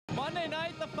Monday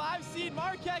night, the 5-seed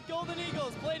Marquette Golden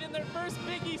Eagles played in their first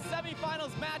Big East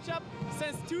semifinals matchup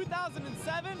since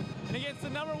 2007, and against the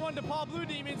 #1 DePaul Blue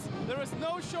Demons, there was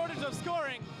no shortage of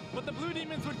scoring, but the Blue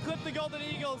Demons would clip the Golden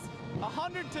Eagles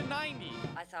 100-90.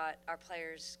 I thought our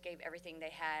players gave everything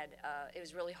they had. It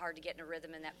was really hard to get in a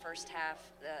rhythm in that first half.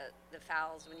 The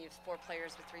fouls, when you have 4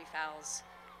 players with 3 fouls,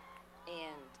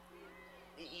 and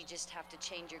you just have to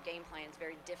change your game plan. It's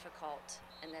very difficult,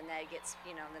 and then that gets,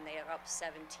 then they are up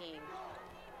 17.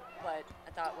 But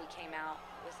I thought we came out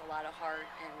with a lot of heart,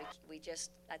 and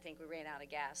I think we ran out of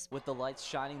gas. With the lights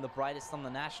shining the brightest on the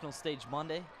national stage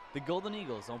Monday, the Golden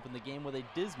Eagles opened the game with a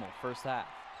dismal first half.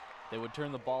 They would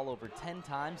turn the ball over 10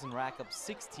 times and rack up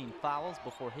 16 fouls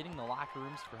before hitting the locker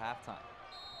rooms for halftime.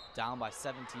 Down by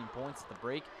 17 points at the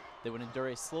break, they would endure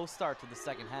a slow start to the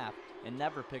second half and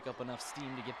never pick up enough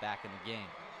steam to get back in the game.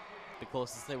 The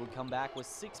closest they would come back was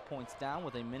 6 points down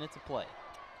with a minute to play.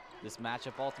 This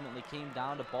matchup ultimately came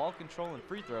down to ball control and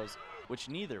free throws, which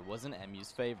neither was in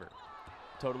MU's favor.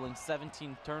 Totaling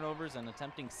 17 turnovers and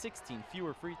attempting 16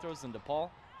 fewer free throws than DePaul,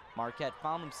 Marquette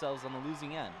found themselves on the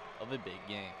losing end of a big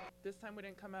game. This time we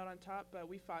didn't come out on top, but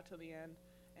we fought till the end,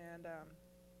 and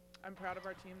I'm proud of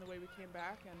our team the way we came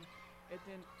back, and it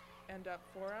didn't end up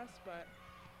for us, but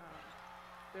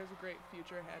there's a great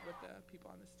future ahead with the people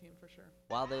on this team for sure.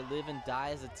 While they live and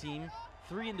die as a team,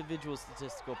 3 individual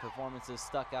statistical performances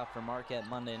stuck out for Marquette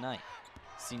Monday night.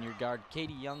 Senior guard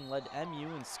Katie Young led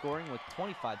MU in scoring with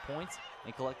 25 points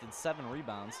and collected 7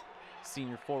 rebounds.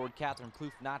 Senior forward Katherine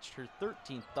Plouffe notched her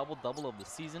 13th double-double of the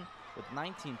season with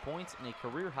 19 points and a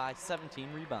career-high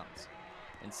 17 rebounds.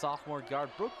 And sophomore guard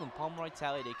Brooklyn Pomeroy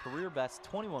tallied a career-best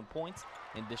 21 points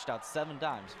and dished out 7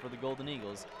 dimes for the Golden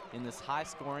Eagles in this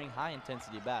high-scoring,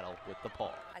 high-intensity battle with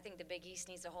DePaul. I think the Big East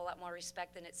needs a whole lot more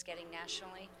respect than it's getting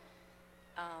nationally.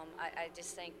 I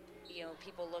just think,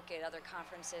 people look at other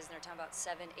conferences and they're talking about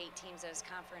 7, 8 teams in this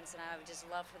conference, and I would just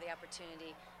love for the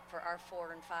opportunity for our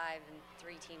 4 and 5 and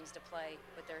 3 teams to play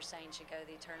what they're saying should go to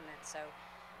the tournament. So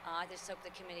I just hope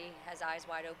the committee has eyes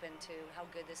wide open to how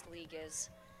good this league is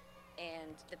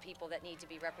and the people that need to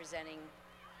be representing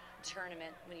the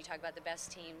tournament when you talk about the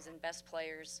best teams and best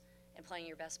players and playing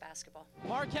your best basketball.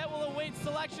 Marquette will await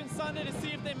selection Sunday to see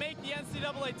if they make the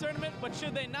NCAA tournament, but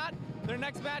should they not, their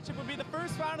next matchup will be the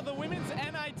first round of the women's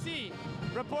NIT.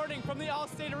 Reporting from the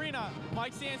Allstate Arena,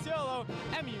 Mike Cianciolo,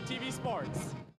 MUTV Sports.